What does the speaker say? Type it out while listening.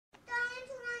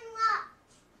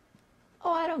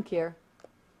I don't care.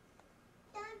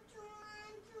 Don't you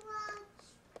want to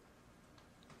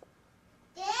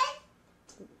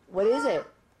watch this? What is it?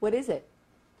 What is it?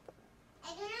 I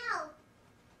don't know.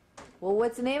 Well,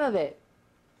 what's the name of it?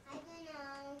 I don't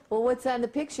know. Well, what's on the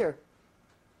picture?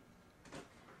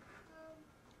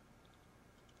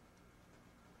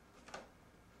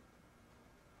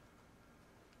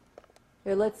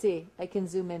 Here, let's see. I can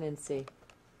zoom in and see.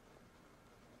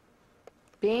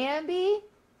 Bambi?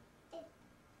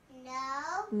 No.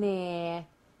 Nah.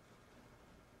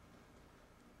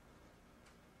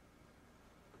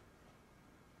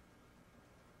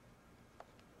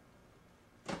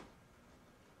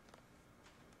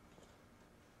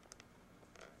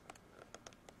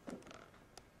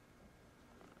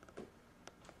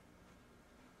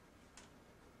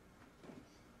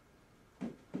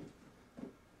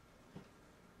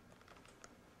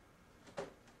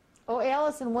 Oh,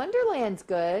 Alice in Wonderland's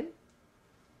good.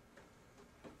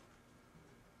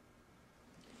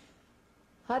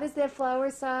 How does that flower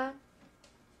song?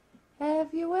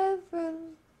 Have you ever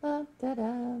looked at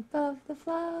above the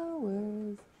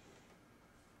flowers?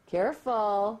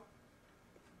 Careful.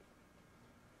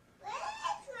 Which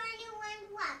one you want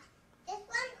to watch? This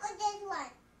one or this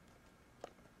one?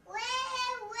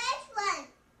 Which one?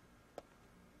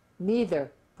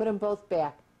 Neither. Put them both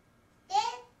back. This?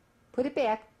 Put it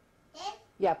back. This?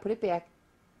 Yeah, put it back.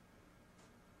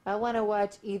 I want to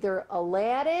watch either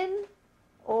Aladdin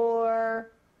or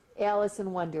Alice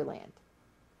in Wonderland.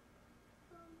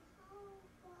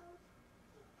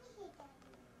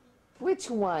 Which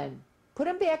one? Put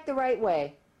them back the right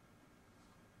way.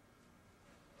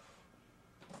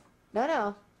 No,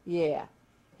 no. Yeah.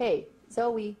 Hey,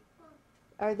 Zoe,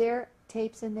 are there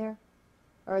tapes in there?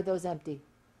 Or are those empty?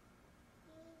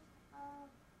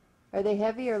 Are they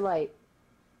heavy or light?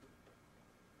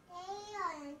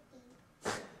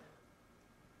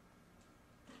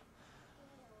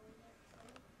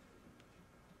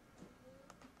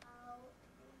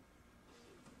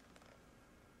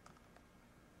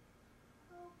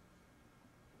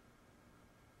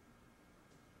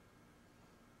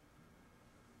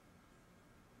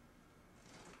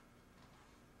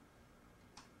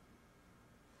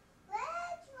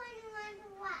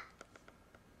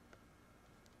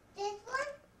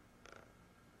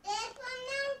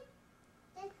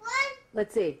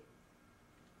 Let's see.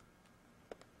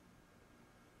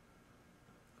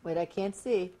 Wait, I can't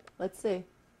see. Let's see.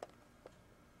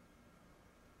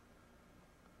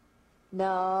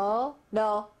 No,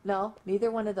 no, no. Neither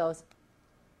one of those.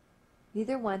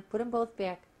 Neither one. Put them both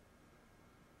back.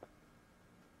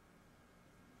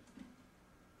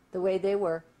 The way they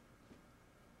were.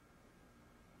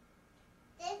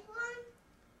 This one?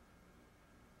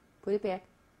 Put it back.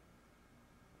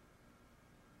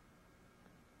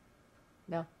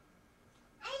 No.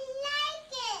 I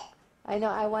like it. I know.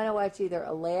 I want to watch either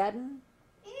Aladdin.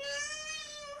 No, I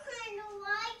want to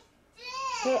watch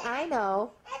this. Hey, I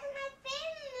know. That's my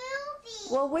favorite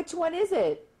movie. Well, which one is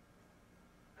it?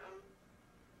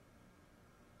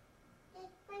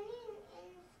 It's funny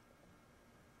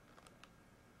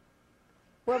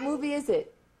and What movie is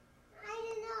it? I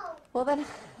don't know. Well, then,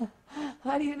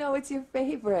 how do you know it's your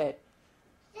favorite?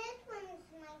 This one is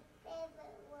my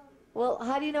favorite one. Well,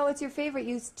 how do you know it's your favorite?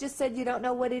 You just said you don't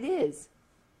know what it is.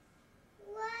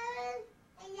 Well,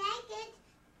 I like it.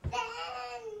 Then,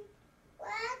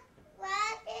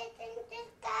 what is in this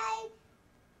guy?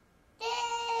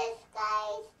 This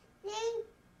guy's name?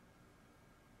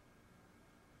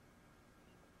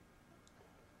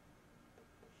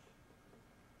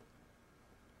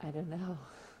 I don't know.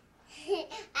 You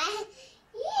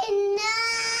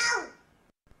know.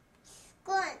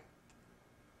 Squint.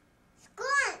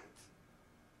 Squint.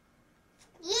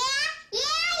 Yeah.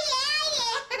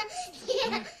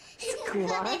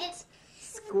 Squat?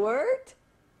 Squirt?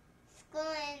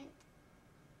 Squint.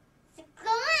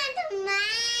 Squint, ma.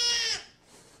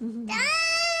 Don't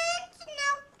you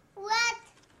know what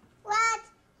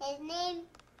his name?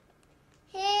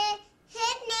 His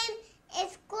name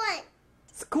is Squint.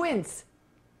 Squints.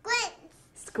 Squint.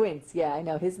 Squints. Yeah, I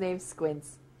know. His name's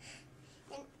Squints.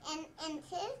 And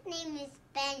his name is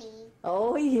Benny.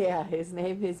 Oh, yeah. His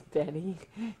name is Benny.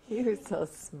 You're so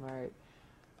smart.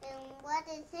 And what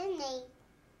is his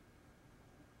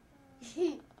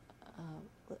name?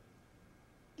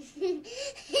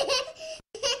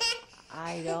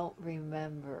 I don't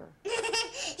remember. I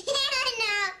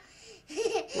know.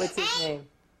 What's his name?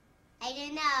 I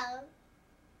don't know.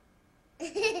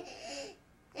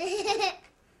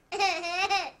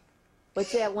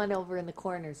 What's that one over in the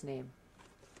corner's name?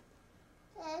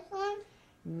 This one?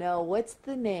 No, what's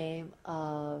the name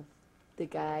of the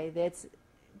guy that's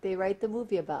they write the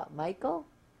movie about? Michael?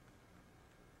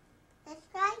 This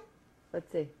guy?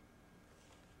 Let's see.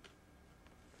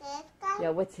 This guy? Yeah,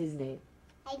 what's his name?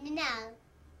 I don't know.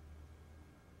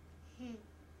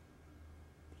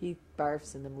 He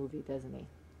barfs in the movie, doesn't he?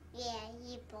 Yeah,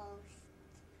 he boasts.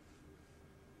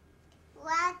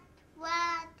 What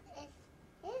is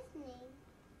his name?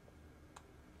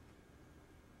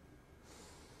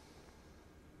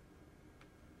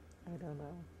 I don't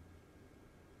know.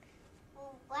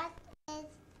 What is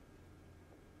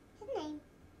his name?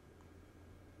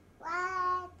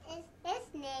 What is his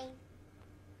name?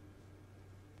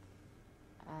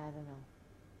 I don't know.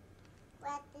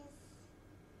 What is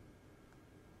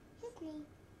his name?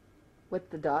 What's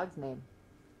the dog's name?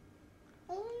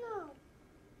 I don't know.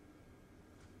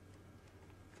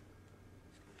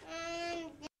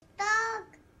 And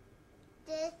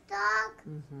this dog,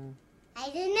 Mm-hmm. I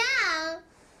don't know.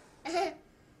 I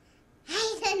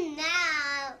don't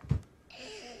know.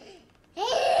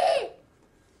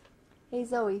 Hey,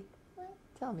 Zoe, What?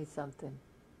 tell me something.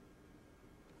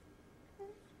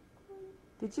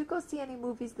 Did you go see any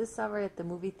movies this summer at the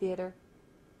movie theater?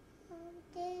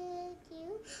 Did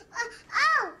you?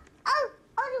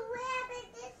 The rabbit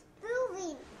is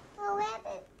moving. The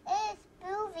rabbit is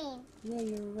moving. Yeah,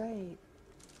 you're right.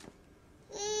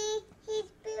 He's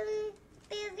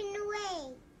moving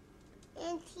away.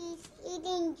 And he's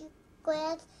eating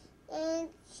grass and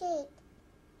shit.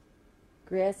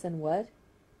 Grass and what?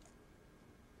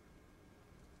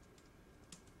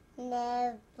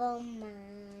 Never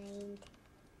mind.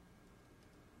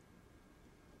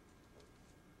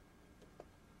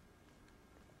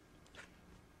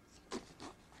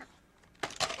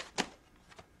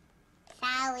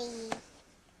 Sorry.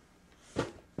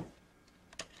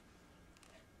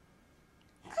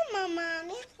 Come on, Mom.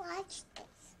 Let's watch this.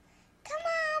 Come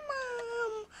on,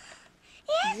 Mom.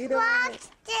 Let's You don't watch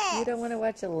this. You don't want to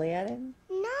watch Aladdin?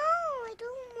 No, I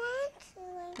don't want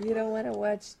to. You don't want to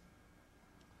watch,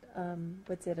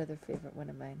 what's that other favorite one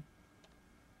of mine?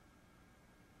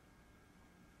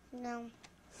 No.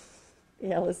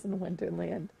 Alice in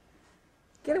Wonderland.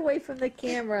 Get away from the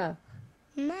camera.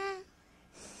 Ma.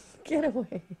 Get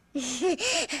away.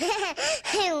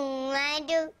 I want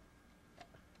to.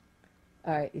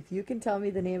 All right, if you can tell me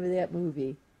the name of that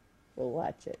movie, we'll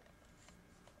watch it.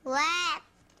 What?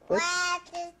 What? What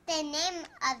is the name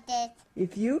of this?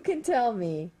 If you can tell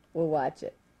me, we'll watch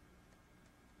it.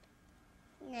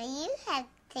 Now you have to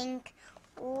think,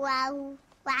 well,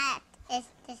 what is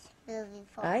this movie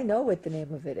for? I know what the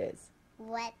name of it is.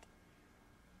 What?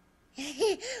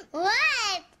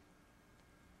 What?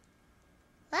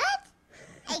 What?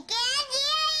 I can't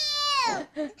hear you!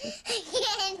 I can't hear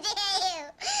you!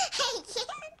 I can't hear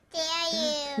you! I can't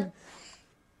hear you!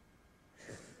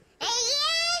 I can't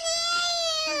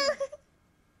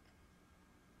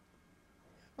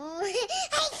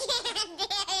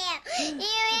hear you! You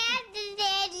have to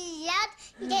say it loud,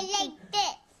 just like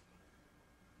this.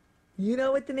 You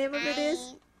know what the name of it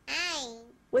is? I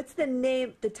What's the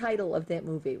name, the title of that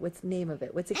movie? What's the name of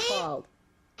it? What's it called?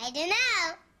 don't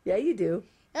know. Yeah, you do.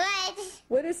 What?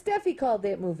 What has Steffi called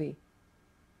that movie?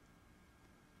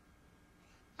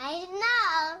 I don't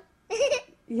know.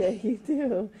 Yeah, you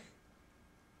do.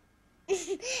 I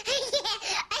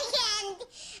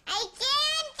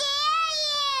can't hear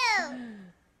you.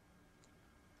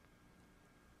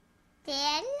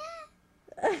 Stella?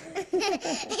 I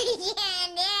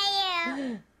can't hear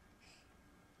you.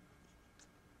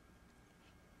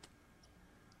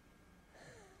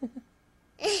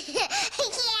 I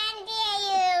can't hear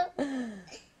you.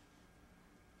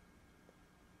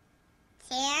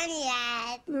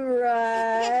 Stella.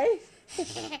 Right.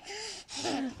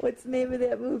 What's the name of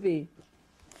that movie?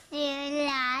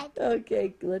 Stella.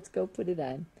 Okay, let's go put it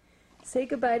on. Say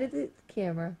goodbye to the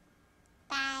camera.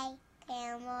 Bye,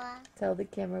 camera. Tell the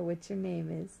camera what your name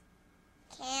is.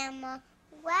 Camera.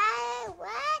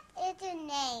 What is your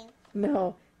name?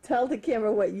 No, tell the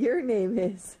camera what your name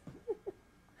is.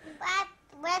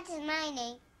 What's my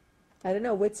name? I don't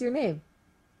know. What's your name?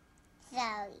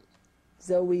 Zoe.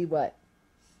 Zoe what?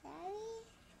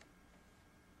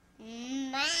 Zoe?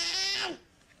 Mom.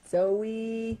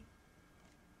 Zoe.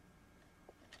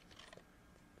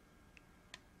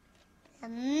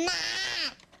 Mom.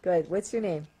 Good. What's your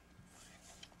name?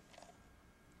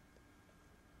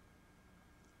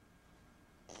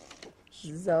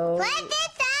 Zoe. Put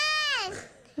this on.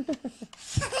 Put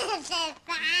this on.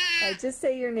 All right, just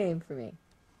say your name for me.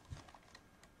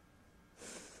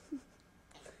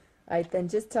 All right, then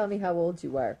just tell me how old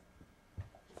you are.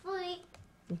 3.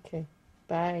 Okay.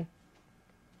 Bye.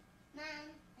 Mom,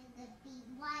 I'm gonna be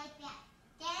right back.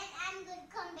 Then I'm gonna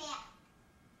come back.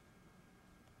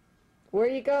 Where are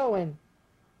you going?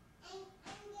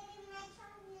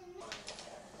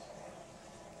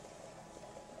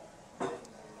 I'm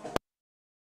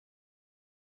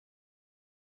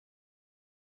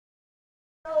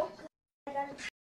getting my chocolate milk.